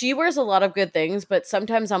 Like, she wears a lot of good things, but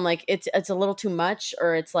sometimes I'm like, it's a little too much,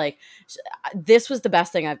 or it's like, this was the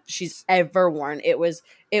best thing she's ever worn. It was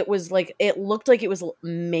like, it looked like it was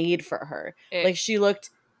made for her. Like, she looked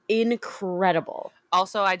incredible.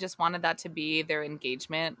 Also, I just wanted that to be their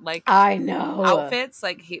engagement, like I know. outfits,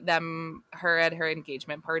 like her at her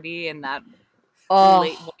engagement party in that Oh,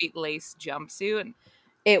 white lace jumpsuit,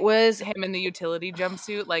 it was. him in the utility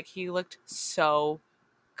jumpsuit, like he looked so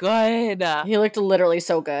good. He looked literally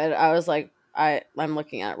so good. I was like, I'm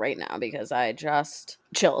looking at it right now because I just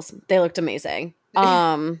chills. They looked amazing.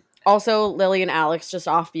 Also Lily and Alex just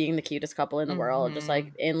off being the cutest couple in the world, just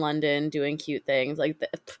like in London doing cute things. Like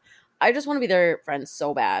I just want to be their friends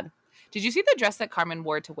so bad. Did you see the dress that Carmen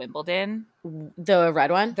wore to Wimbledon? The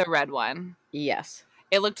red one? The red one. Yes.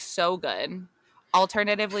 It looked so good.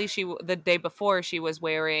 Alternatively, the day before she was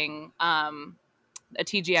wearing a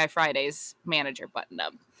TGI Fridays manager button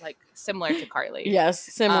up, like similar to Carly. Yes,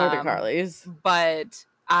 similar to Carly's. But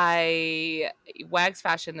Wag's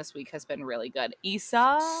fashion this week has been really good.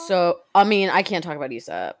 Issa. So I mean, I can't talk about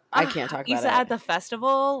Issa. I can't talk about Issa it. at the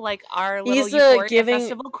festival, like our little Issa Euphoria giving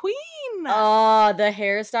festival queen. Oh, the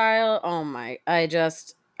hairstyle. Oh my.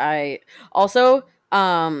 I also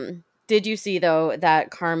did you see though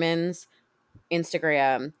that Carmen's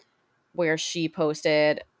Instagram where she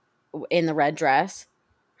posted in the red dress?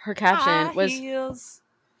 Her caption High was heels,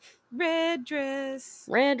 red dress.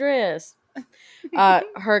 red dress.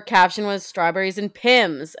 Her caption was strawberries and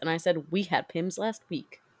Pims, and I said we had Pims last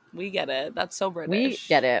week. We get it. That's so British. We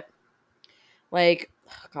get it. Like,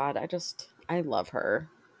 oh God, I love her.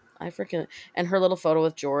 And her little photo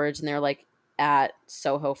with George, and they're like at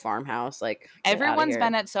Soho Farmhouse. Like, Everyone's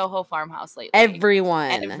been at Soho Farmhouse lately.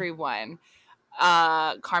 Everyone.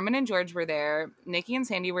 Carmen and George were there. Nikki and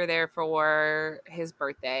Sandy were there for his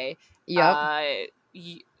birthday. Yep.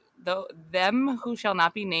 Them who shall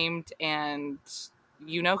not be named and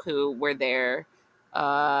you know who were there.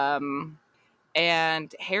 And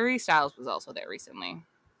Harry Styles was also there recently.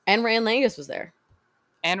 And Ryan Langus was there.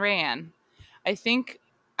 And Rayanne. I think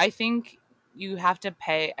you have to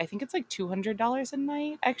pay, I think it's like $200 a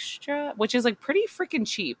night extra, which is like pretty freaking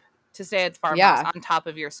cheap to stay at the farmhouse on top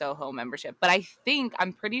of your Soho membership. But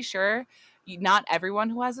I'm pretty sure not everyone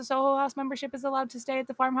who has a Soho House membership is allowed to stay at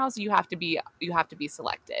the farmhouse. You have to be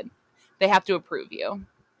selected. They have to approve you.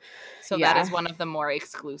 So that is one of the more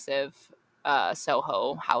exclusive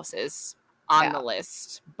Soho houses on the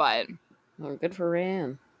list. But good for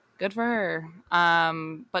Ryan. Good for her.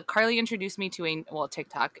 But Carly introduced me to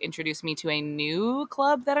TikTok introduced me to a new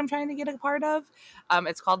club that I'm trying to get a part of.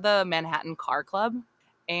 It's called the Manhattan Car Club.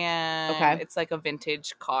 And it's like a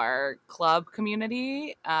vintage car club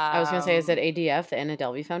community. I was going to say, is it ADF, the Anna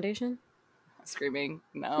Delvey Foundation? Screaming,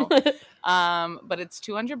 no. But it's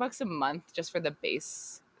 $200 a month just for the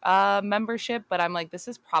base membership. But I'm like, this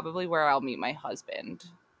is probably where I'll meet my husband.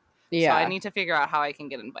 Yeah. So I need to figure out how I can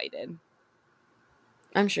get invited.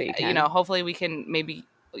 I'm sure you can. Hopefully we can maybe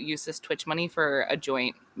use this Twitch money for a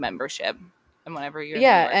joint membership. And whenever you're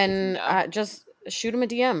just shoot him a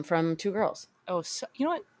DM from two girls. Oh, so, you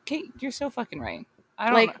know what, Kate? You're so fucking right.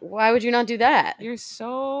 Why would you not do that? You're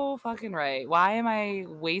so fucking right. Why am I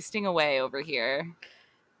wasting away over here?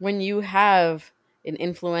 When you have an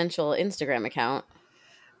influential Instagram account.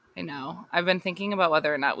 I know. I've been thinking about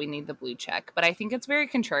whether or not we need the blue check, but I think it's very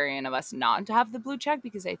contrarian of us not to have the blue check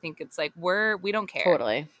because I think it's like we don't care.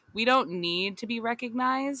 Totally. We don't need to be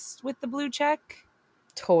recognized with the blue check.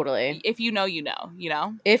 Totally. If you know, you know, you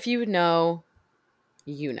know? If you know,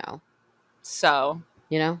 you know. So,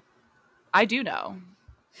 you know? I do know.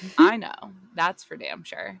 I know. That's for damn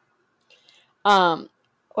sure.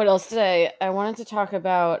 What else today? I wanted to talk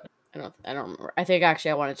about I don't remember. I think actually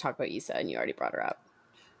I wanted to talk about Issa and you already brought her up.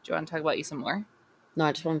 Do you want to talk about Issa more? No,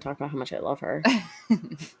 I just want to talk about how much I love her.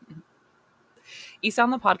 Issa on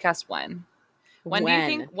the podcast when? When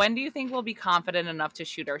do you think we'll be confident enough to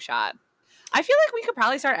shoot our shot? I feel like we could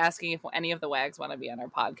probably start asking if any of the wags want to be on our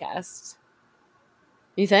podcast.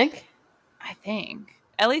 You think? I think.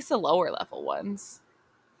 At least the lower level ones.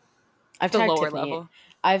 I've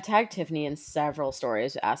tagged Tiffany in several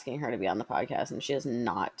stories asking her to be on the podcast, and she has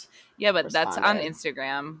not. Yeah, but responded. That's on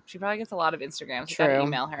Instagram. She probably gets a lot of Instagrams. True. We gotta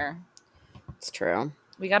email her. It's true.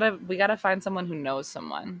 We gotta find someone who knows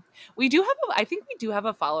someone. I think we do have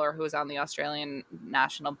a follower who is on the Australian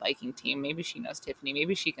national biking team. Maybe she knows Tiffany.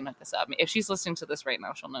 Maybe she can hook us up. If she's listening to this right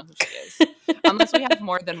now, she'll know who she is. Unless we have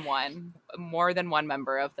more than one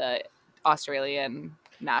member of the Australian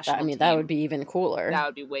national team. That would be even cooler. That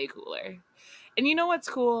would be way cooler. And you know what's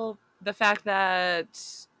cool? The fact that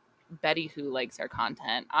Betty Who likes our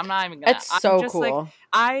content. I'm not even gonna. It's so cool. Like,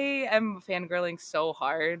 I am fangirling so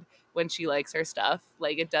hard when she likes her stuff.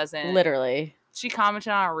 Like, it doesn't. Literally. She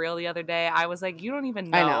commented on a reel the other day. I was like, you don't even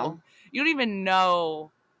know. I know. You don't even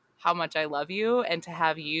know how much I love you and to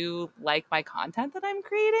have you like my content that I'm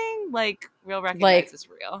creating. Like, real Like, recognize is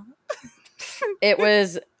real. it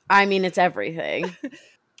was, I mean, it's everything.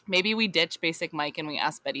 Maybe we ditch Basic Mike and we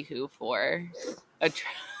ask Betty Who for a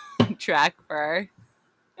track for our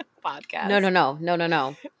podcast.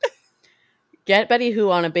 No. Get Betty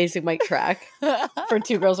Who on a Basic Mike track for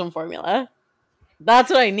Two Girls One Formula.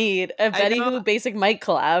 That's what I need. A Betty Who Basic Mike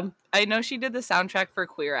collab. I know she did the soundtrack for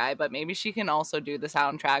Queer Eye, but maybe she can also do the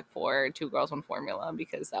soundtrack for Two Girls One Formula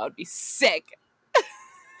because that would be sick.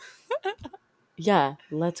 Yeah,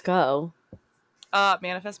 let's go.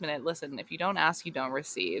 Manifest Minute. Listen, if you don't ask, you don't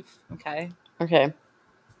receive. Okay. Okay.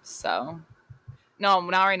 So, no,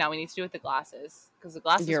 not right now. We need to do it with the glasses because the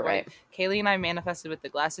glasses. You're right. Kaylee and I manifested with the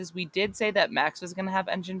glasses. We did say that Max was going to have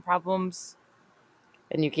engine problems,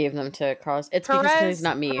 and you gave them to Carlos. It's because he's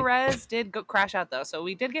not me. Perez did go crash out though, so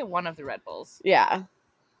we did get one of the Red Bulls. Yeah.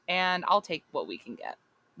 And I'll take what we can get.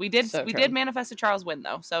 We did manifest a Charles win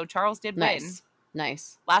though, so Charles did win.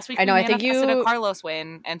 Nice. Last week I manifested a Carlos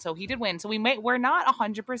win, and so he did win. So we're not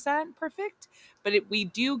 100% perfect, but we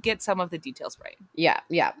do get some of the details right. Yeah.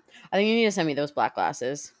 I think you need to send me those black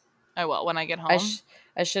glasses. I will when I get home.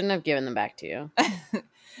 I shouldn't have given them back to you.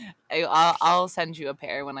 I'll send you a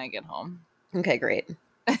pair when I get home. Okay, great.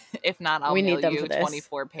 If not, I'll mail you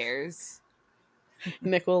 24 pairs.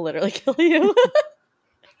 Nick will literally kill you.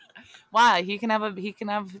 Why? He can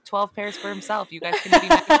have 12 pairs for himself. You guys can be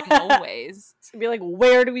matching always. It's gonna be like,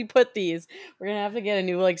 where do we put these? We're gonna have to get a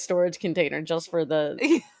new like storage container just for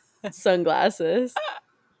the sunglasses.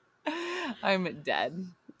 I'm dead.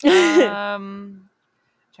 Trying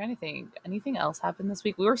to think. Anything else happened this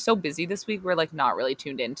week? We were so busy this week. We're like not really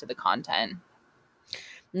tuned into the content.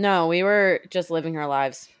 No, we were just living our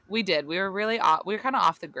lives. We did. We were kind of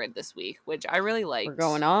off the grid this week, which I really liked. We're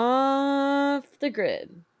going off the grid.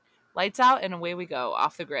 Lights out and away we go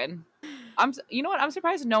off the grid. You know what? I'm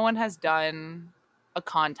surprised no one has done a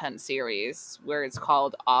content series where it's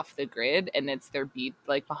called Off the Grid and it's their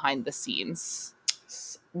behind the scenes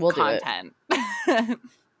content.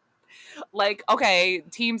 Like, okay,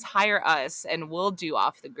 teams hire us and we'll do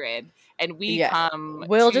Off the Grid and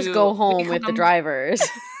we'll just go home with the drivers.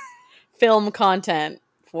 Film content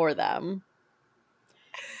for them.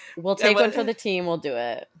 We'll take one for the team. We'll do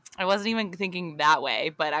it. I wasn't even thinking that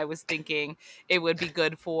way, but I was thinking it would be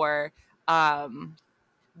good for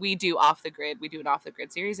we do Off the Grid. We do an Off the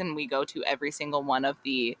Grid series and we go to every single one of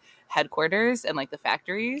the headquarters and like the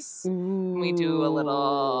factories. We do a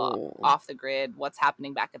little Off the Grid, what's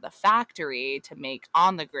happening back at the factory to make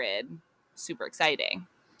On the Grid super exciting.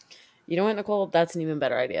 You know what, Nicole? That's an even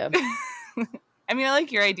better idea. I mean, I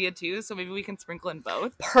like your idea too, so maybe we can sprinkle in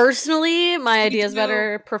both. Personally, my idea is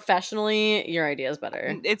better. Professionally, your idea is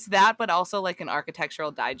better. It's that, but also like an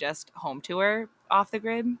Architectural Digest home tour Off the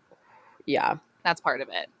Grid. Yeah. That's part of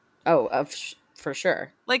it. Oh, for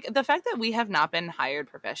sure. Like, the fact that we have not been hired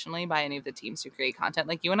professionally by any of the teams to create content,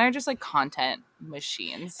 like, you and I are just, like, content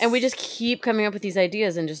machines. And we just keep coming up with these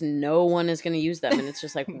ideas and just no one is going to use them. And it's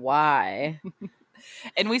just like, why?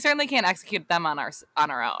 And we certainly can't execute them on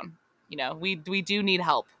our own. You know, we do need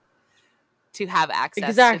help to have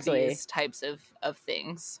access to these types of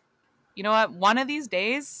things. You know what? One of these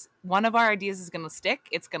days, one of our ideas is going to stick.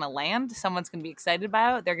 It's going to land. Someone's going to be excited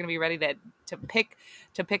about it. They're going to be ready to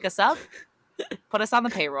pick us up, put us on the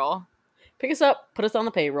payroll. Pick us up, put us on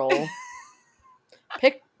the payroll.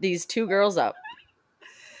 Pick these two girls up.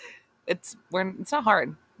 It's not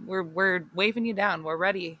hard. We're waving you down. We're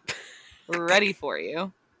ready. We're ready for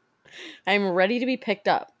you. I'm ready to be picked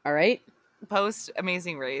up. All right. Post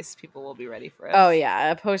Amazing Race, people will be ready for us. Oh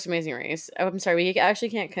yeah, post Amazing Race. I'm sorry, we actually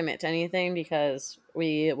can't commit to anything because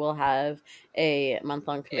we will have a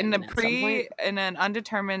month-long commitment in an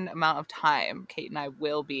undetermined amount of time. Kate and I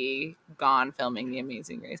will be gone filming the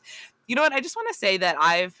Amazing Race. You know what? I just want to say that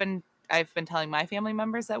I've been telling my family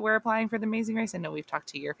members that we're applying for the Amazing Race. I know we've talked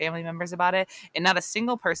to your family members about it, and not a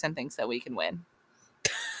single person thinks that we can win.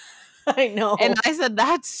 I know. And I said,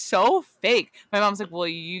 that's so fake. My mom's like, well,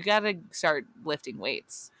 you got to start lifting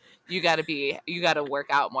weights. You got to work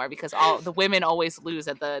out more because all the women always lose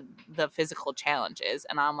at the physical challenges.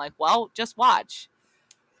 And I'm like, well, just watch.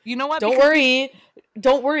 You know what?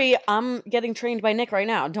 Don't worry. I'm getting trained by Nick right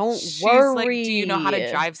now. She's worry. Like, do you know how to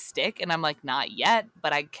drive stick? And I'm like, not yet,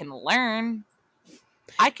 but I can learn.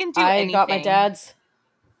 I can do anything. I got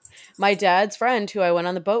my dad's friend who I went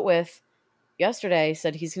on the boat with yesterday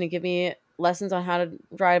said he's going to give me lessons on how to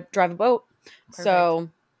drive a boat. Perfect. So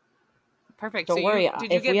perfect. Don't worry.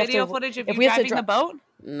 Did you get video footage of you driving the boat?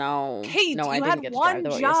 No. Kate, no, you had one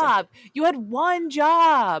job. You had one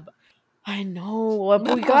job. I know.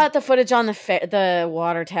 But we got the footage on the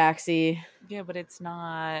water taxi. Yeah, but it's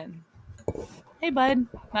not. Hey, bud.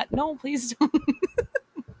 No, please don't.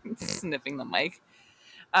 Sniffing the mic.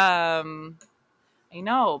 Um, I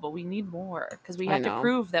know, but we need more because we I have to know.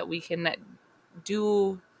 prove that we can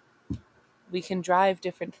drive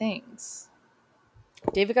different things.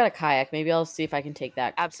 David got a kayak. Maybe I'll see if I can take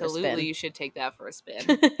that for a Absolutely, spin. you should take that for a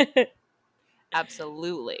spin.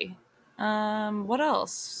 Absolutely. What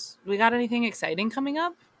else? We got anything exciting coming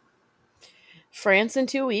up? France in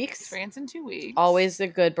 2 weeks. France in 2 weeks. Always a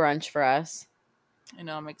good brunch for us. I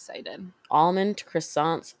know, I'm excited. Almond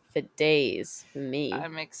croissants for days for me.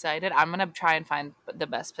 I'm excited. I'm gonna try and find the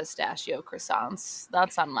best pistachio croissants.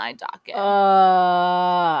 That's on my docket.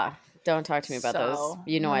 Don't talk to me about those.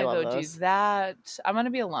 You know I love I'm gonna go those. do that. I'm gonna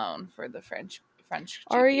be alone for the French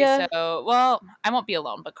Are cheeky. ya? So, well, I won't be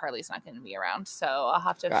alone, but Carly's not gonna be around, so I'll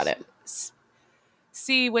have to Got it.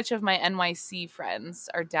 see which of my NYC friends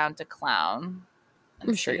are down to clown.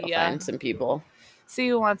 I'm sure you'll find some people. See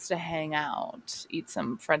who wants to hang out, eat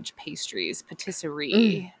some French pastries,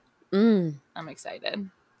 patisserie. I'm excited.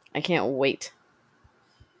 I can't wait.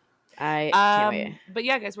 I can't wait. But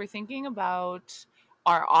yeah, guys, we're thinking about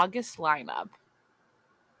our August lineup.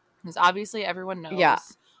 Because obviously everyone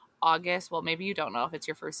knows August. Well, maybe you don't know if it's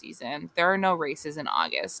your first season. There are no races in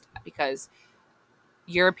August because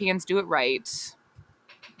Europeans do it right.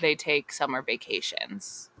 They take summer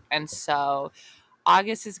vacations. And so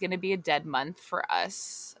August is going to be a dead month for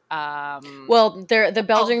us. Well, the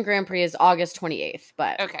Belgian Grand Prix is August 28th,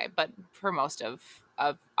 but okay, but for most of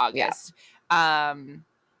August,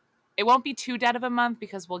 it won't be too dead of a month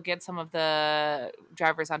because we'll get some of the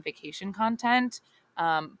drivers on vacation content.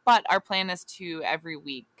 But our plan is to every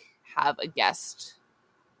week have a guest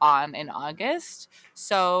on in August.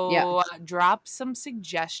 So drop some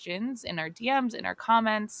suggestions in our DMs, in our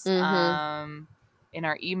comments, in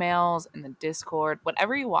our emails, in the Discord,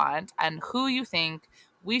 whatever you want, and who you think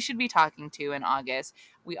we should be talking to in August.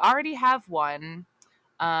 We already have one,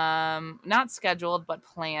 not scheduled, but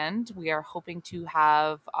planned. We are hoping to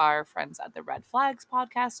have our friends at the Red Flags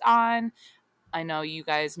podcast on. I know you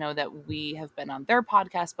guys know that we have been on their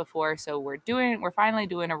podcast before, so we're finally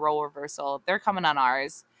doing a role reversal. They're coming on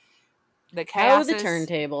ours. The chaos the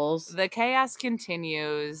turntables. The chaos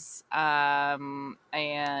continues.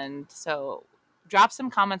 And so drop some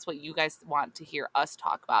comments what you guys want to hear us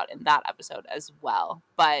talk about in that episode as well.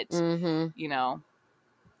 But you know,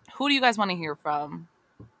 who do you guys want to hear from?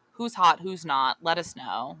 Who's hot, who's not? Let us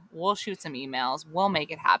know. We'll shoot some emails. We'll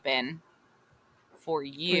make it happen for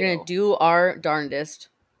you. We're gonna do our darndest.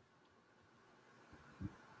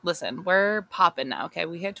 Listen, we're popping now, okay?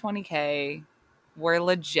 We hit 20K. We're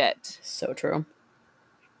legit. So true.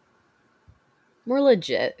 We're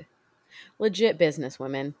legit. Legit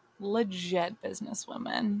businesswomen. Legit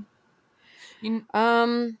businesswomen.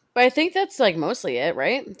 But I think that's like mostly it,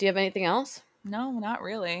 right? Do you have anything else? No, not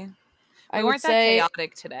really. We weren't that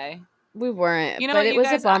chaotic today. We weren't, but it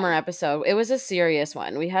was a bummer episode. It was a serious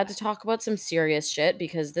one. We had to talk about some serious shit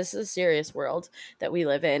because this is a serious world that we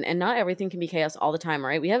live in, and not everything can be chaos all the time,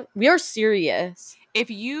 right? We are serious. If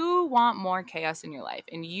you want more chaos in your life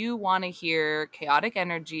and you want to hear chaotic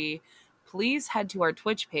energy, please head to our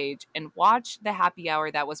Twitch page and watch the happy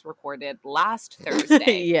hour that was recorded last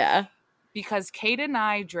Thursday. Yeah. Because Kate and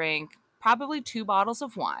I drank probably 2 bottles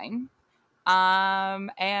of wine.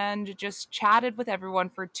 And just chatted with everyone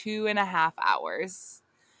for 2.5 hours.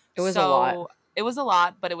 It was a lot. It was a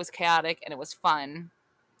lot, but it was chaotic and it was fun.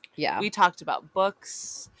 Yeah. We talked about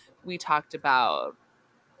books. We talked about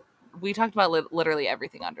literally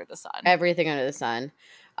everything under the sun. Everything under the sun.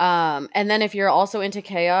 And then if you're also into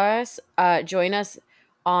chaos, join us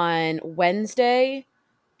on Wednesday,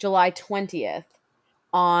 July 20th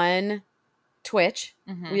on Twitch.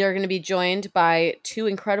 We are going to be joined by 2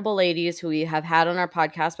 incredible ladies who we have had on our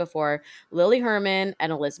podcast before, Lily Herman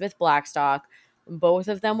and Elizabeth Blackstock. Both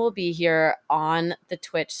of them will be here on the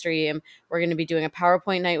Twitch stream. We're going to be doing a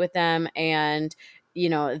PowerPoint night with them, and you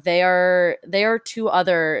know, they are 2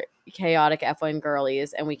 other chaotic F1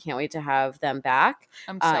 girlies, and we can't wait to have them back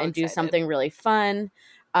and do something really fun.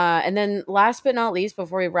 And then last but not least,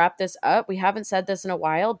 before we wrap this up, we haven't said this in a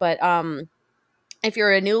while, but if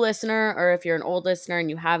you're a new listener or if you're an old listener and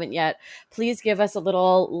you haven't yet, please give us a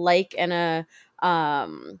little like and a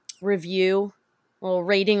review, a little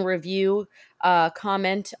rating review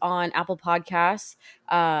comment on Apple Podcasts.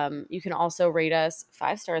 You can also rate us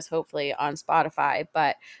 5 stars, hopefully, on Spotify.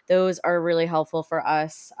 But those are really helpful for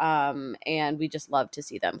us, and we just love to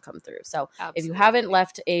see them come through. So if you haven't Absolutely.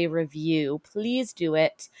 left a review, please do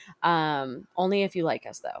it. Only if you like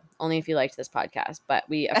us, though. Only if you liked this podcast. But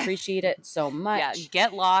we appreciate it so Yeah, much.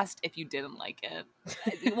 get lost if you didn't like it.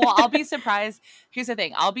 Well, I'll be surprised. Here's the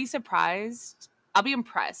thing. I'll be surprised. I'll be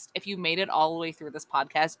impressed if you made it all the way through this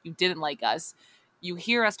podcast. You didn't like us. You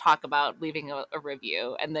hear us talk about leaving a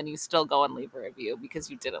review, and then you still go and leave a review because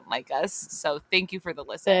you didn't like us. So thank you for the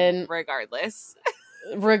listen, Then, regardless.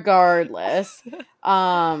 regardless.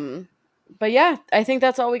 But yeah, I think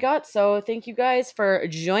that's all we got. So thank you guys for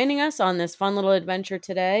joining us on this fun little adventure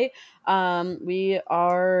today. We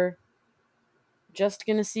are just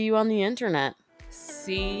gonna see you on the internet.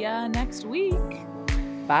 See ya next week.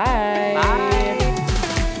 Bye. Bye.